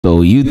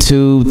So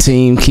YouTube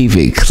team, keep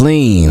it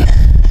clean.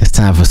 It's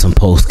time for some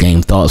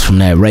post-game thoughts from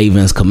that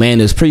Ravens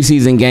Commanders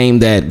preseason game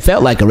that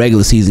felt like a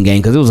regular season game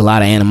because there was a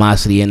lot of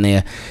animosity in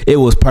there. It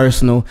was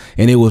personal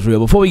and it was real.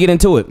 Before we get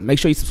into it, make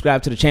sure you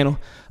subscribe to the channel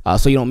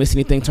so you don't miss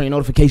anything. Turn your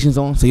notifications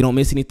on so you don't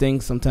miss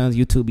anything. Sometimes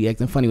YouTube be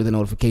acting funny with the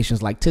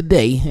notifications, like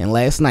today and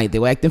last night. They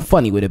were acting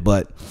funny with it,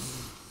 but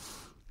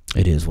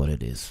it is what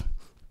it is.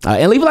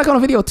 And leave a like on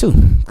the video too,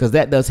 because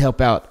that does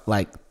help out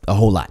like a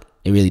whole lot.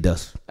 It really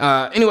does.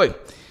 Anyway,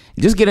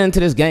 just get into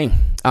this game.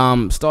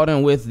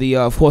 Starting with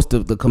of course,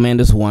 the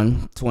Commanders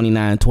won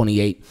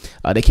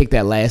 29-28. They kicked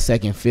that last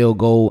second field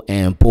goal,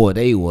 and boy,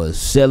 they was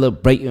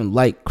celebrating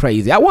like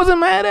crazy. I wasn't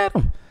mad at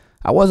them.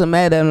 I wasn't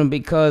mad at them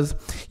because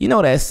you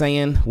know that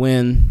saying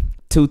when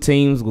two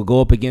teams will go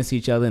up against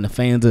each other and the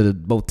fans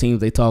of both teams,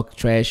 they talk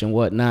trash and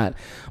whatnot,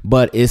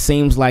 but it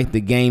seems like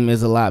the game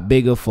is a lot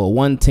bigger for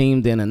one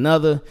team than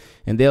another,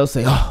 and they'll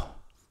say, oh,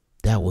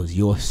 that was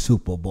your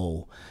Super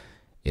Bowl.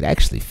 It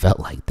actually felt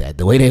like that.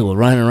 The way they were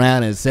running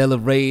around and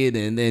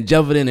celebrating and then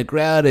jumping in the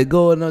crowd and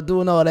going or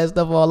doing all that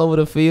stuff all over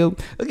the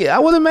field. Okay, I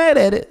wasn't mad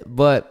at it,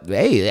 but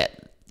hey,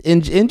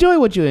 enjoy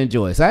what you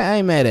enjoy. So I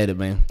ain't mad at it,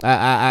 man.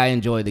 I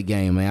enjoyed the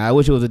game, man. I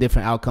wish it was a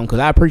different outcome because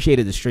I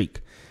appreciated the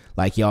streak.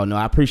 Like y'all know,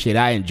 I appreciate it.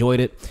 I enjoyed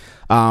it.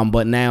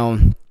 But now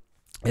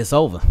it's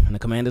over and the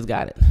Commanders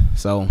got it.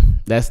 So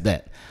that's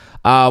that.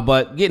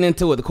 But getting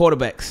into it, the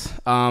quarterbacks,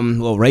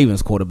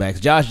 Ravens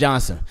quarterbacks,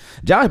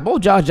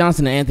 both Josh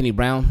Johnson and Anthony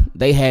Brown,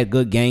 they had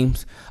good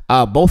games.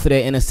 Both of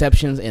their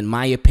interceptions, in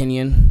my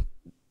opinion,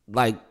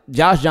 like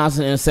Josh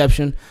Johnson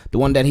interception, the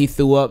one that he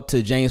threw up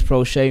to James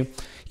Prochet,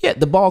 yeah,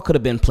 the ball could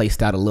have been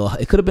placed out a little.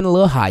 It could have been a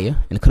little higher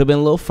and it could have been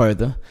a little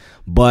further,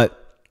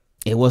 but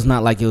it was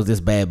not like it was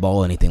this bad ball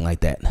or anything like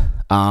that.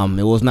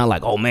 It was not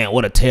like, oh man,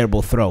 what a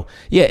terrible throw.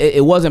 Yeah,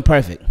 it wasn't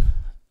perfect,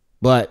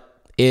 but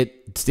it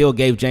still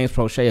gave James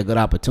Prochet a good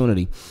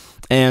opportunity.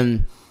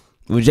 And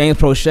with James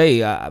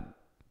Prochet, I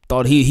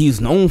thought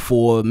he's known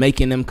for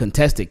making them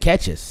contested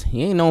catches.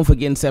 He ain't known for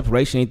getting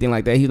separation or anything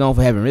like that. He's known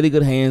for having really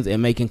good hands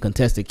and making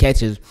contested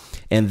catches.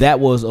 And that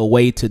was a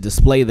way to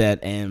display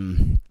that.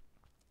 And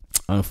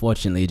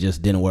unfortunately, it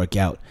just didn't work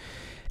out.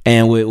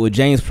 And with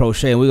James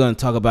Prochet, we're going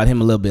to talk about him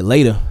a little bit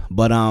later.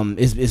 But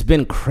it's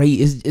been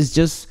crazy. It's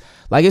just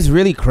like, it's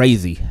really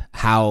crazy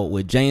how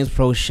with James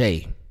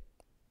Prochet,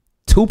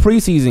 2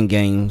 preseason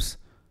games,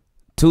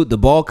 the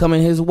ball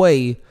coming his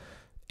way,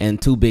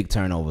 and 2 big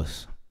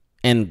turnovers,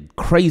 and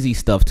crazy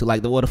stuff too.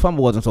 Like the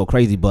fumble wasn't so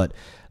crazy, but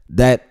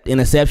that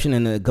interception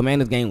in the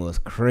Commanders game was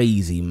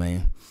crazy,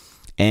 man.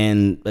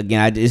 And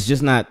again, it's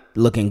just not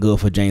looking good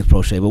for James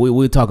Prochet. But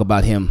we'll talk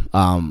about him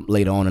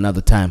later on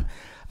another time.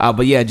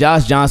 But yeah,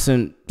 Josh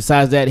Johnson,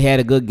 besides that, he had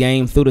a good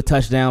game, threw the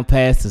touchdown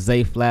pass to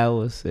Zay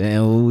Flowers,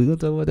 and we're gonna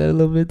talk about that a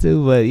little bit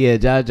too. But yeah,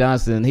 Josh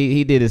Johnson,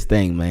 he did his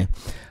thing, man.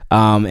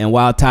 And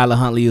while Tyler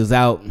Huntley was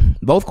out,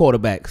 both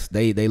quarterbacks,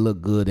 they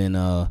look good and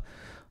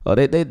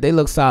they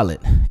look solid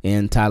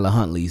in Tyler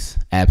Huntley's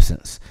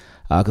absence.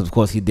 Because of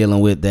course he's dealing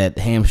with that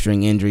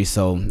hamstring injury,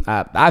 so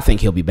I think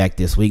he'll be back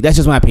this week. That's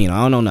just my opinion.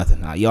 I don't know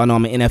nothing. Y'all know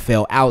I'm an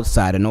NFL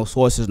outsider, no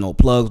sources, no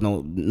plugs,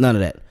 none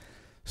of that.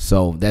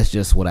 So that's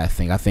just what I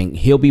think. I think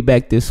he'll be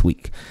back this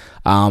week.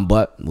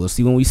 But we'll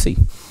see when we see.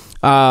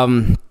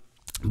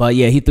 But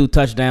yeah, he threw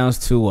touchdowns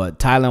to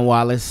Tylan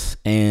Wallace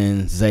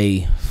and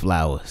Zay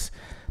Flowers.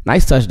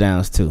 Nice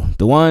touchdowns, too.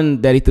 The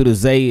one that he threw to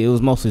Zay, it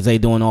was mostly Zay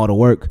doing all the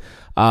work.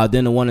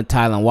 Then the one to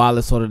Tylan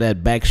Wallace, sort of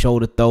that back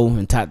shoulder throw.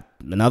 And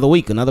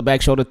another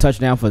back shoulder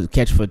touchdown for the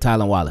catch for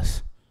Tylan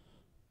Wallace.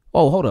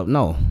 Oh, hold up.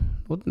 No.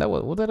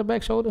 Was that a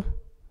back shoulder?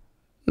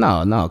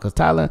 No, because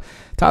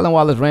Tylan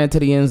Wallace ran to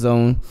the end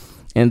zone,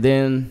 and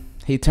then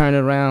he turned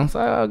around. So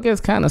I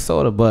guess kind of,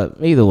 sort of, but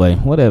either way,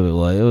 whatever it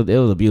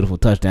was a beautiful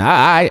touchdown.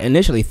 I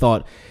initially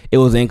thought it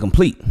was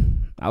incomplete.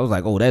 I was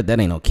like, oh, that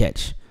ain't no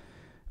catch.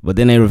 But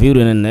then they reviewed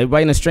it, and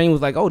everybody in the stream was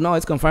like, oh, no,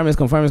 it's confirmed.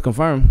 So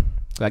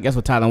I guess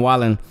with Tylan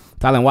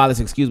Wallace,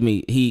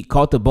 he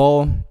caught the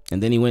ball,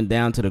 and then he went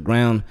down to the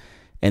ground,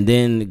 and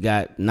then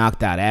got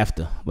knocked out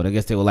after. But I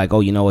guess they were like,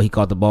 oh, you know what, he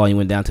caught the ball, and he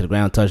went down to the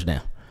ground,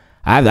 touchdown.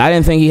 I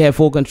didn't think he had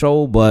full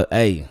control, but,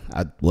 hey,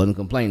 I wasn't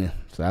complaining.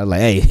 So I was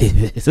like, hey,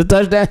 it's a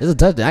touchdown.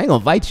 I ain't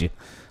going to fight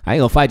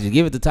you.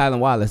 Give it to Tylan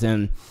Wallace.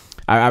 And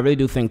I really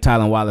do think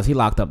Tylan Wallace, he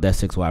locked up that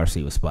 6th wide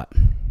receiver spot.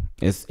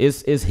 It's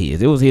his.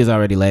 It was his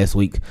already last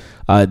week.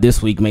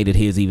 This week made it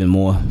his even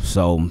more.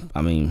 So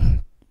I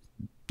mean,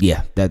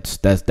 yeah, that's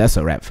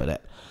a wrap for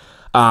that.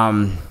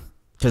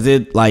 Cause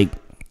I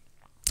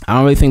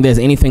don't really think there's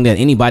anything that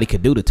anybody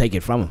could do to take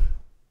it from him.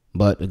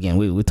 But again,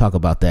 we talk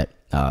about that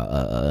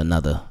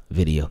another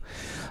video.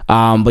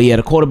 But yeah,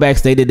 the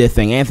quarterbacks, they did their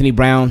thing. Anthony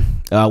Brown,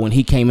 when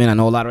he came in, I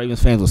know a lot of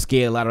Ravens fans were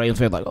scared. A lot of Ravens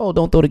fans were like, oh,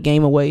 don't throw the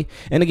game away.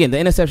 And again, the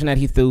interception that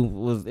he threw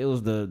was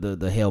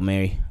the Hail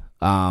Mary.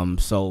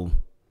 So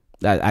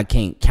I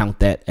can't count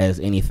that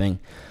as anything.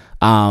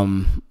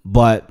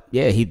 But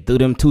yeah, he threw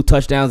them 2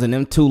 touchdowns, and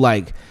them 2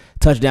 like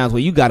touchdowns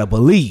where you gotta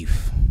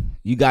believe,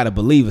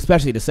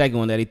 especially the second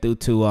one that he threw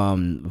to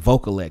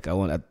Vokalek.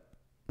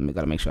 I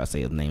gotta make sure I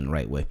say his name the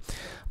right way.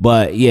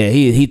 But yeah,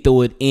 he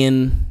threw it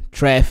in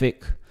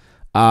traffic,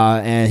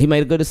 and he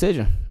made a good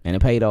decision, and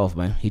it paid off,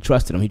 man. He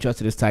trusted him. He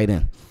trusted his tight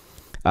end.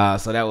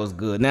 So that was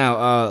good.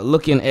 Now,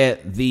 looking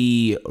at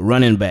the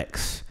running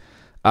backs.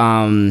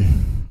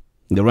 Melvin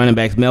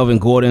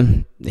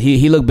Gordon,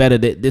 he looked better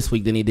this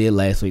week than he did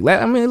last week.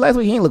 Last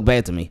week he didn't look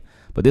bad to me,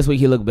 but this week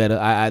he looked better.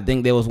 I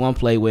think there was one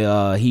play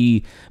where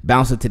he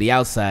bounced it to the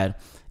outside,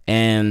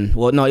 and it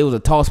was a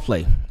toss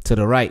play to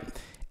the right,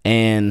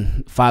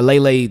 and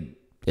Falele,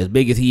 as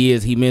big as he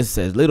is, he missed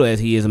as little as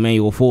he is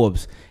Emmanuel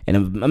Forbes, and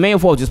Emmanuel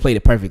Forbes just played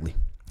it perfectly.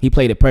 He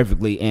played it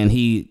perfectly, and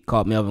he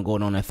caught Melvin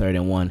Gordon on that 3rd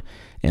and 1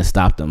 and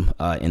stopped him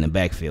in the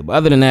backfield. But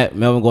other than that,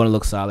 Melvin Gordon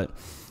looked solid.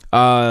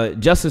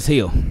 Justice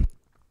Hill,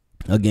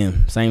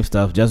 again, same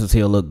stuff. Justice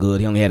Hill looked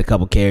good. He only had a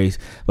couple carries,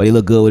 but he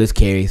looked good with his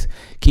carries.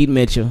 Keaton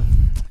Mitchell,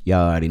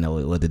 y'all already know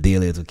what the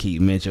deal is with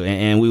Keaton Mitchell,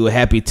 and we were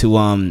happy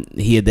to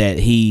hear that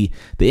the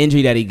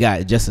injury that he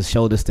got, just a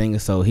shoulder stinger,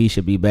 so he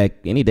should be back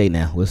any day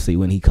now. We'll see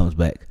when he comes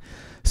back.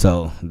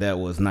 So that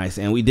was nice,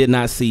 and we did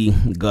not see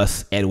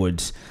Gus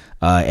Edwards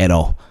at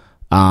all.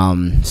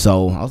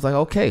 So I was like,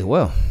 okay,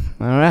 well,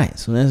 all right,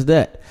 so that's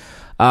that.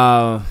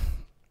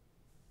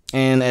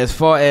 And as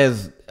far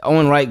as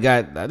Owen Wright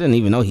I didn't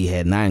even know he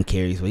had 9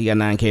 carries, but he got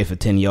 9 carries for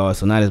 10 yards,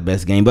 so not his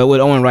best game. But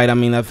with Owen Wright,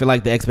 I feel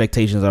like the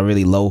expectations are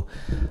really low.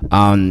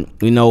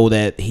 We know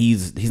that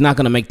he's not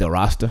going to make the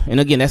roster. And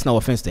again, that's no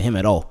offense to him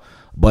at all.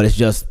 But it's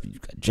just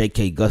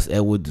J.K., Gus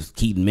Edwards,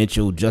 Keaton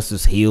Mitchell,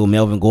 Justice Hill,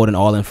 Melvin Gordon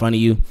all in front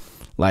of you.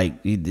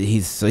 Like,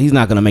 he's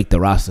not going to make the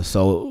roster.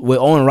 So with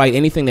Owen Wright,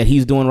 anything that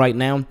he's doing right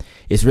now,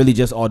 it's really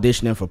just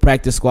auditioning for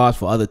practice squads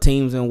for other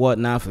teams and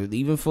whatnot,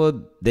 even for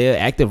their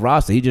active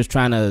roster. He's just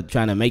trying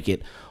to make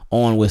it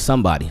on with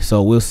somebody.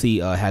 So we'll see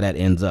how that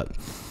ends up.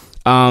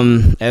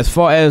 As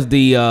far as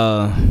the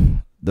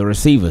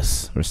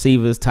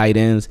receivers, tight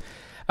ends,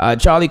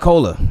 Charlie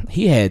Kohler,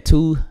 he had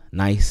 2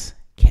 nice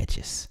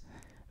catches.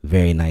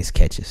 Very nice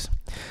catches.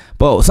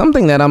 But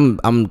something that I'm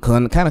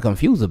kind of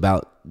confused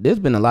about, there's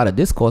been a lot of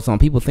discourse on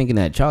people thinking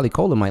that Charlie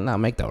Kohler might not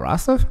make the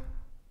roster.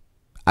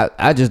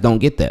 I just don't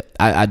get that.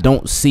 I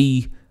don't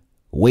see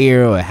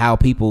where or how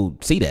people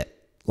see that.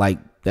 Like,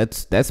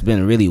 that's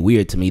been really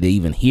weird to me to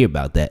even hear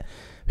about that.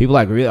 People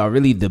are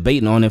really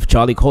debating on if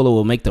Charlie Kohler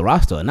will make the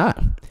roster or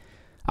not.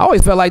 I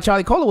always felt like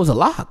Charlie Kohler was a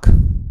lock.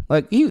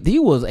 Like, he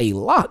was a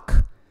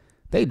lock.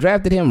 They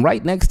drafted him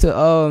right next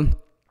to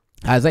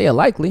Isaiah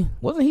Likely.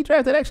 Wasn't he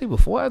drafted actually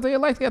before Isaiah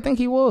Likely? I think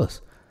he was.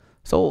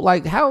 So,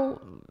 like,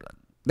 how...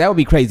 That would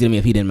be crazy to me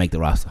if he didn't make the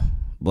roster.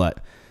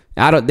 But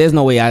there's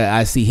no way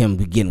I see him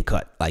getting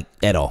cut, like,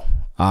 at all.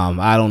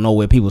 I don't know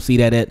where people see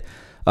that at.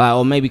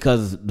 Or maybe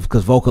because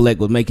Vokalek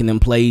was making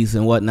them plays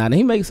and whatnot. And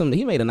he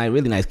made a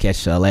really nice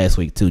catch last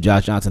week too.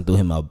 Josh Johnson threw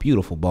him a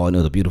beautiful ball, and it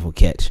was a beautiful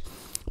catch.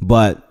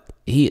 But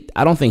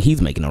I don't think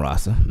he's making the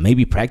roster.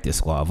 Maybe practice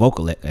squad,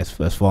 Vokalek, as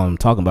far as I'm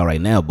talking about right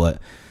now,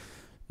 but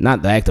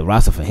not the active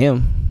roster for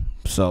him.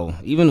 So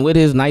even with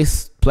his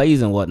nice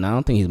plays and whatnot, I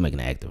don't think he's making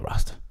the active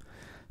roster.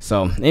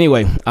 So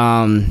anyway,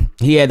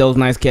 he had those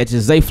nice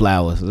catches. Zay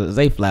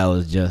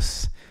Flowers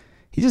just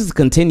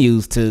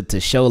continues to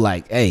show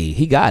like, hey,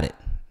 he got it.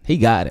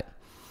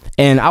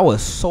 And I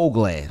was so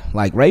glad.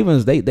 Like,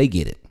 Ravens, they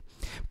get it.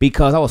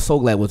 Because I was so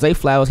glad. With Zay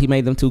Flowers, he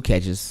made them 2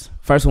 catches.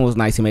 First one was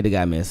nice. He made the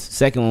guy miss.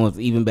 Second one was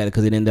even better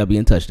because it ended up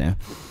being a touchdown.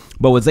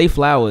 But with Zay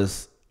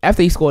Flowers,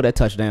 after he scored that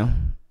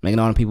touchdown, making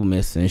all the people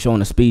miss, and showing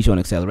the speed, showing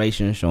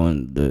acceleration,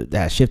 showing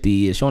how shifty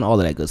he is, showing all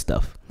of that good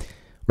stuff,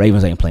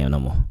 Ravens ain't playing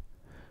no more.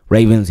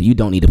 Ravens, you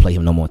don't need to play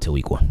him no more until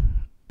week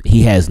 1.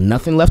 He has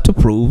nothing left to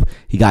prove.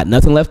 He got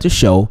nothing left to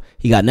show.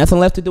 He got nothing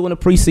left to do in the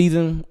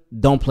preseason.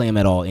 Don't play him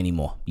at all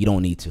anymore. You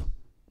don't need to.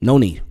 No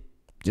need.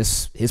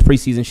 Just his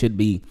preseason should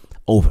be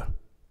over.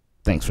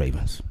 Thanks,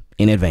 Ravens.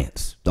 In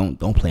advance. Don't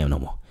play him no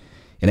more.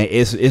 And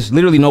it's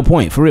literally no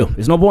point. For real.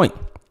 There's no point.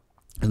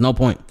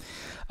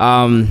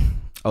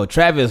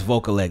 Travis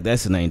Vokalek.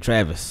 That's his name,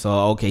 Travis. So,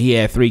 okay, he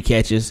had 3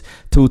 catches,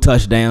 2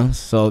 touchdowns.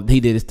 So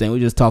he did his thing. We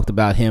just talked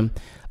about him.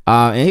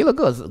 And he looked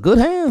good. Good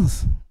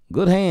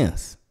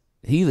hands.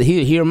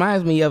 He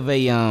reminds me of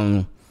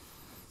a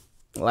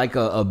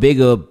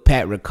bigger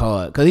Pat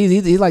Ricard, because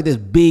he's like this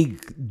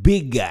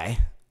big guy,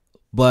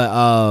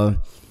 but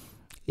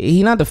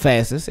he's not the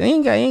fastest. He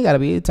ain't got to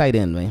be a tight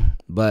end, man.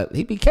 But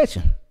he be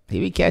catching.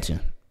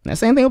 That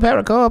same thing with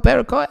Pat Ricard.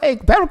 Pat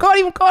Ricard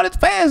even caught his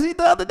pass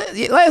the other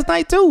day, last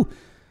night too.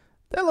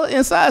 That little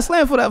inside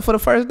slam for the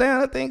first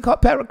down, I think,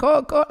 Pat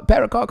Ricard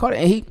caught it.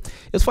 And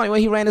it's funny when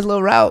he ran his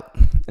little route.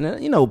 And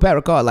then, Pat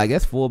Ricard, like,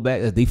 that's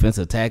fullback, that's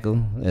defensive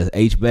tackle, that's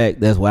H-back,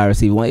 that's wide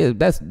receiver.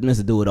 That's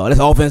Mr. Do-It-All. That's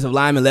offensive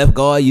lineman, left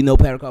guard,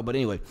 Pat Ricard. But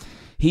anyway,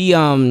 he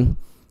when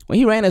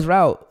he ran his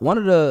route, one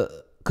of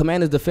the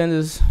Commanders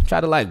defenders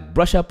tried to, like,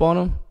 brush up on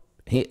him.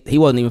 He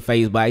wasn't even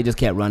fazed by it. He just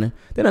kept running.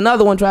 Then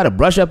another one tried to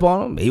brush up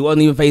on him. He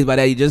wasn't even fazed by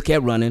that. He just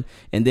kept running.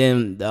 And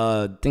then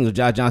I think it was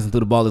Josh Johnson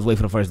threw the ball his way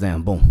for the first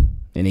down. Boom.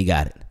 And he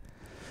got it.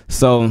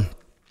 So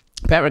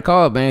Pat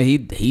Ricard, man,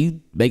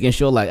 he making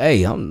sure, like,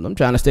 hey, I'm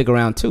trying to stick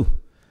around too.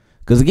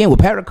 Because again, with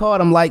Pat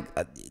Ricard, I'm like,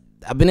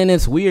 I've been in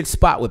this weird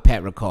spot with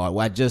Pat Ricard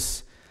where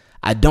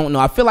I don't know.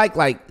 I feel like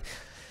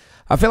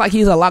I feel like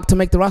he's a lock to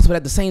make the roster, but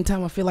at the same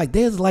time, I feel like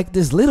there's like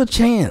this little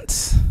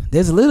chance.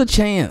 There's a little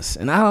chance,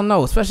 and I don't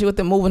know, especially with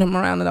them moving him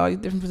around in all these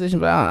different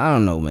positions. But I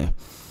don't know, man.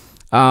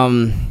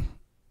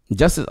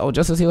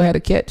 Justice Hill had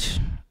a catch.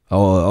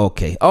 Oh,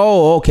 okay.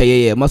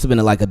 Yeah. It must have been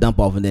like a dump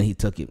off, and then he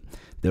took it.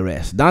 The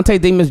rest. Dante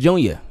Demas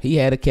Jr., he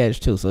had a catch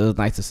too, so it was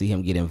nice to see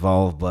him get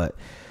involved. But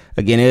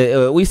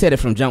again, we said it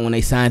from jump when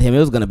they signed him. It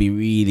was going to be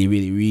really,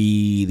 really,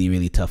 really,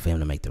 really tough for him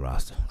to make the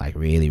roster. Like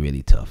really,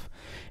 really tough.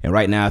 And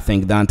right now, I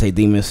think Dante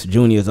Demas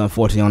Jr. is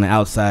unfortunately on the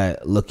outside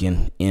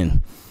looking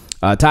in.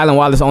 Tylan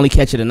Wallace's only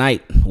catch of the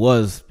night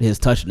was his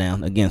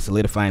touchdown, again,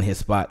 solidifying his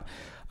spot.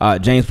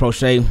 James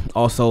Prochet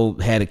also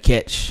had a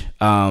catch.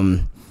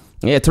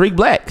 Tariq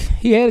Black,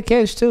 he had a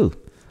catch too.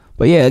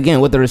 But yeah,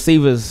 again, with the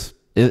receivers,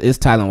 it's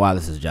Tylan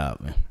Wallace's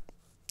job, man.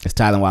 It's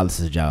Tylan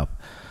Wallace's job.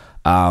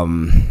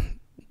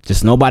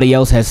 Just nobody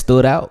else has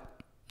stood out.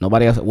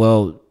 Nobody else.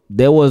 Well,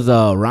 there was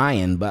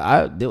Ryan, but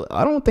I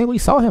don't think we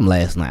saw him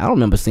last night. I don't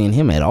remember seeing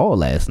him at all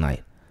last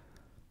night.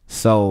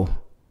 So,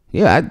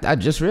 yeah, I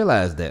just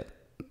realized that.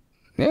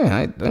 Yeah,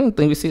 I don't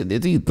think we see.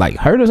 Did he like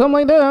hurt or something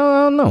like that?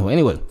 I don't know.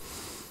 Anyway,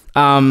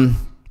 and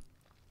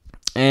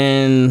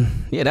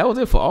yeah, that was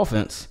it for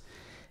offense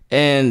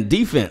and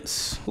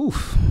defense.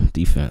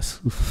 Defense.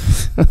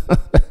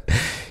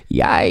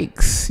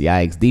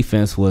 Yikes.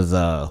 Defense was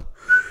oh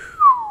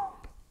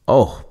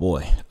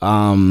boy.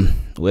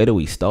 Where do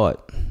we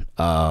start?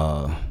 It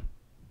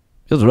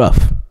was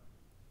rough.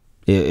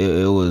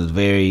 It was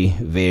very,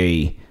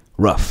 very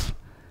rough.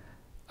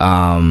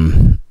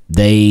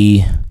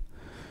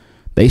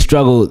 They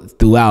struggled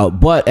throughout,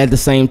 but at the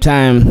same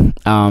time,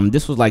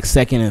 this was like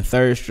second and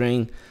third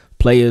string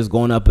players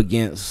going up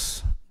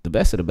against the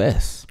best of the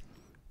best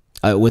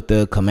with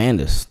the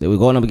Commanders. They were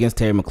going up against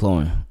Terry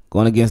McLaurin,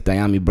 going against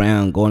Diami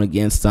Brown, going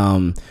against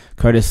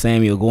Curtis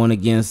Samuel, going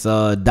against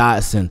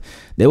Dotson.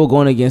 They were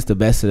going against the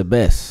best of the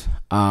best.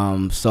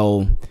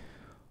 So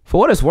for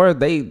what it's worth,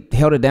 they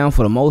held it down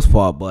for the most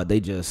part, but there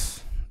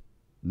was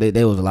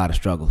a lot of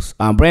struggles.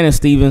 Brandon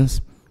Stevens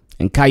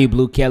and Caillou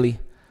Blue Kelly.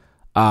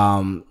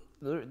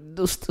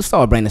 Let's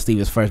start with Brandon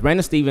Stevens first.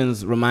 Brandon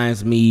Stevens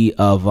reminds me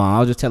of, I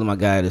was just telling my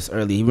guy this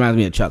earlier, he reminds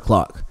me of Chuck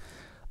Clark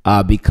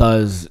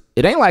because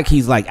it ain't like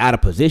he's like out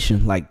of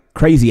position, like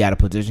crazy out of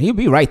position. He'll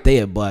be right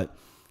there, but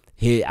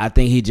I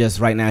think he just,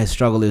 right now, his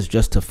struggle is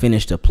just to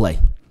finish the play.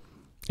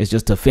 It's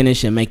just to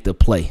finish and make the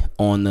play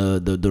on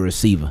the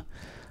receiver.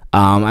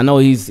 I know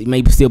he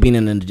may still be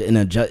in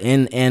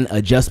an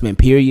adjustment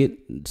period,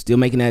 still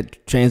making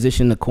that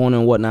transition to corner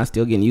and whatnot,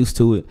 still getting used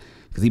to it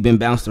because he's been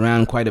bounced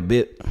around quite a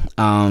bit.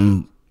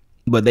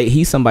 But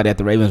he's somebody that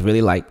the Ravens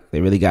really like.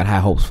 They really got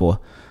high hopes for.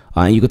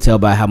 And you could tell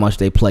by how much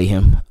they play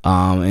him.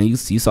 And you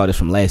saw this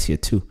from last year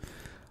too.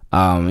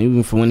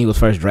 Even from when he was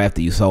first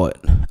drafted, you saw it.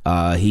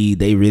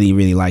 They really,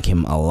 really like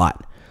him a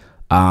lot.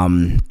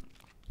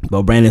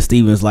 But Brandon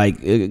Stevens,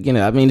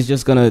 it's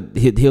just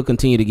he'll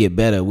continue to get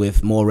better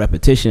with more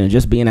repetition and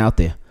just being out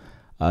there,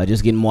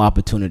 just getting more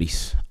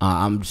opportunities.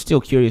 I'm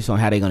still curious on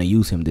how they're going to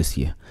use him this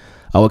year.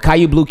 With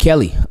Caillou Blue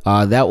Kelly,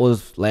 that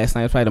was last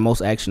night. Probably the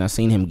most action I've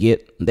seen him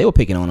get. They were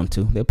picking on him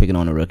too. They were picking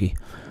on the rookie.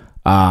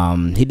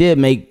 He did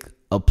make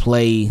a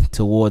play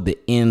toward the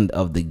end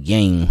of the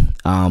game,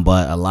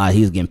 but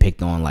he's getting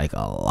picked on like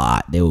a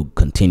lot. They will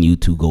continue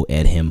to go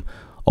at him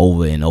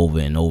over and over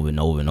and over and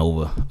over and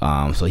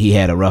over. So he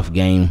had a rough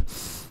game.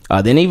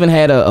 Then even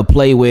had a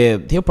play where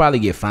he'll probably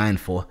get fined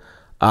for.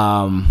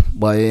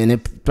 And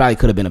it probably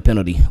could have been a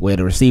penalty where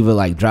the receiver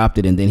like dropped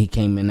it and then he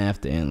came in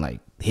after and like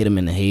hit him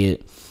in the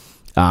head.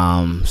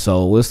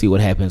 So we'll see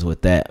what happens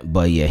with that.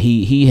 But yeah,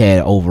 he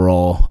had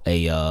overall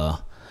a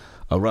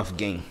rough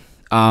game.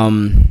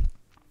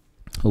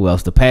 Who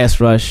else? The pass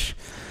rush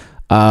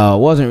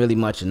wasn't really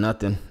much of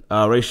nothing.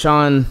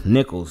 Rashawn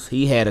Nichols,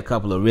 he had a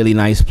couple of really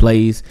nice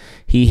plays.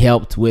 He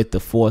helped with the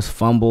forced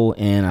fumble,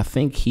 and I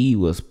think he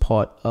was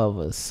part of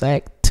a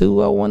sack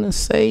too, I want to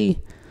say.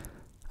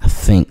 I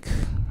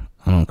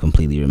don't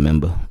completely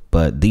remember.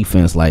 But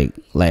defense, like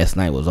last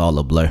night, was all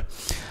a blur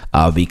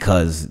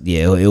because,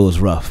 yeah, it was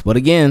rough. But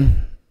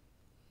again,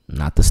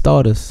 not the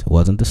starters. It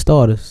wasn't the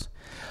starters.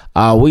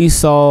 We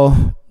saw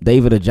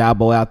David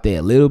Ojabo out there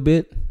a little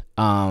bit.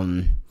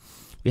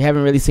 We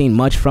haven't really seen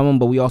much from him,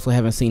 but we also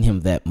haven't seen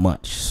him that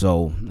much.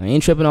 So I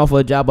ain't tripping off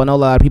of Ojabo. I know a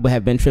lot of people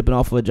have been tripping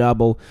off of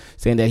Ojabo,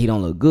 saying that he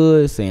don't look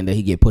good, saying that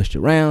he get pushed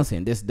around,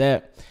 saying this,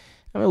 that.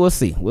 I mean, we'll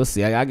see. We'll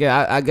see. I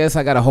guess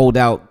I got to hold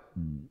out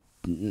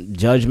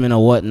judgment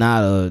or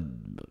whatnot, or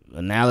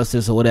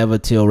analysis or whatever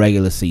till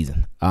regular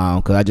season,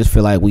 because I just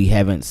feel like we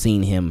haven't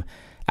seen him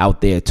out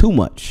there too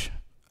much.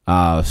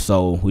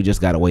 So we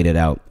just got to wait it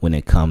out when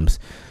it comes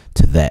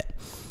to that.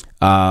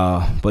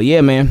 But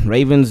yeah, man,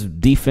 Ravens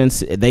defense,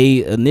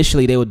 they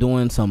were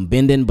doing some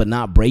bending but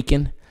not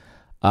breaking.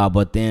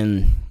 But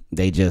then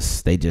they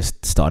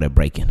just started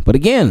breaking. But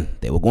again,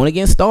 they were going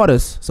against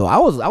starters. So I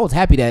was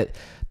happy that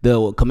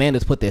the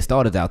Commanders put their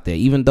starters out there,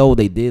 even though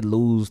they did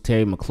lose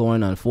Terry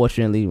McLaurin,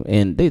 unfortunately,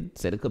 and they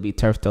said it could be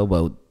turf toe,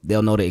 but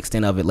they'll know the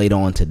extent of it later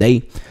on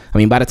today. I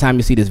mean, by the time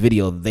you see this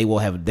video, they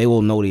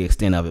will know the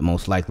extent of it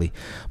most likely.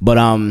 But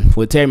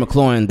with Terry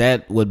McLaurin,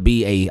 that would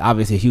be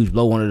obviously a huge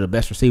blow. One of the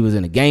best receivers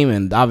in the game,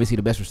 and obviously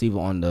the best receiver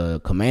on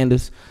the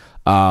Commanders.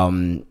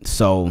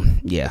 So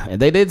yeah,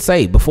 and they did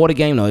say before the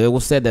game though, it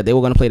was said that they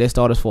were going to play their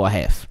starters for a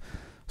half.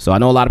 So I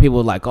know a lot of people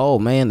were like, oh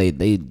man,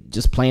 they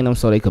just playing them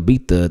so they could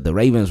beat the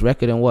Ravens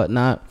record and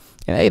whatnot.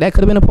 And hey, that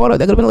could have been a part of it.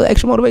 That could have been a little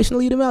extra motivation to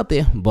lead them out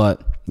there.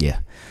 But yeah.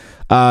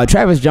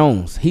 Travis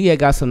Jones, he had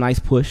got some nice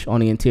push on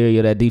the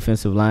interior of that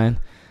defensive line.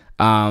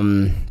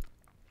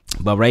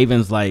 But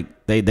Ravens,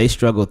 like, they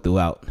struggled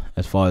throughout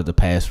as far as the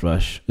pass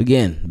rush.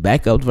 Again,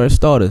 backups versus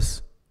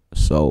starters.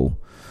 So,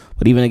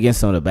 but even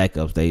against some of the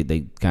backups,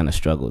 they kind of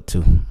struggled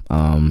too.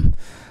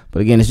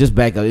 But again, it's just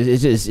backup.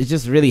 It's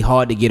just really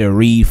hard to get a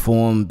read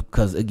for them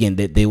because again,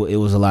 it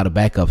was a lot of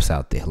backups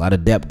out there, a lot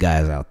of depth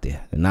guys out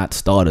there, and not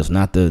starters,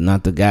 not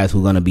the guys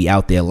who are gonna be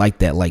out there like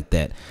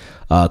that.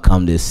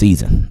 Come this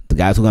season, the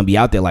guys who are gonna be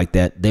out there like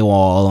that, they were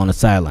all on the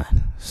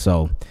sideline.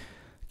 So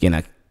again,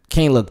 I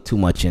can't look too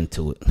much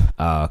into it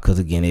because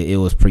again, it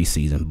was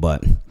preseason,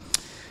 but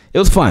it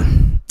was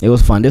fun.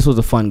 This was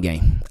a fun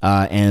game,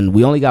 and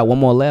we only got one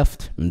more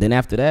left, and then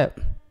after that,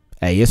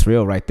 hey, it's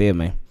real right there,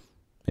 man.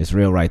 It's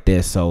real right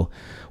there. So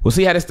we'll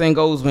see how this thing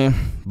goes, man.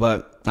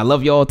 But I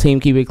love y'all, team.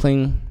 Keep it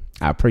clean.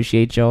 I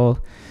appreciate y'all.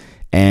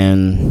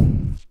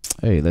 And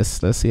hey,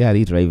 let's see how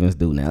these Ravens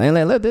do now. And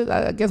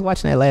I guess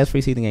watching that last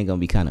preseason ain't gonna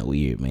be kind of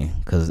weird, man.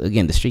 Because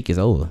again, the streak is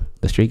over.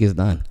 The streak is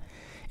done.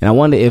 And I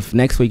wonder if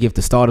next week if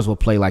the starters will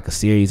play like a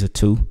series or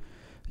two,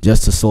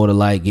 just to sort of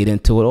like get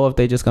into it, or if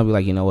they just gonna be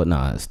like, you know what,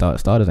 nah,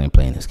 starters ain't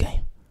playing this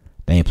game.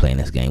 They ain't playing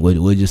this game.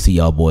 We'll just see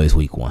y'all boys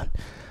week 1.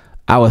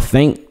 I would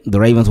think the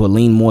Ravens would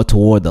lean more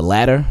toward the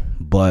latter,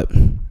 but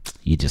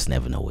you just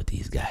never know with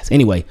these guys.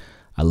 Anyway,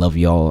 I love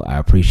y'all. I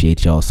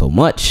appreciate y'all so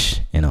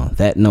much. And on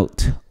that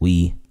note,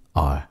 we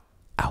are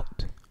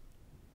out.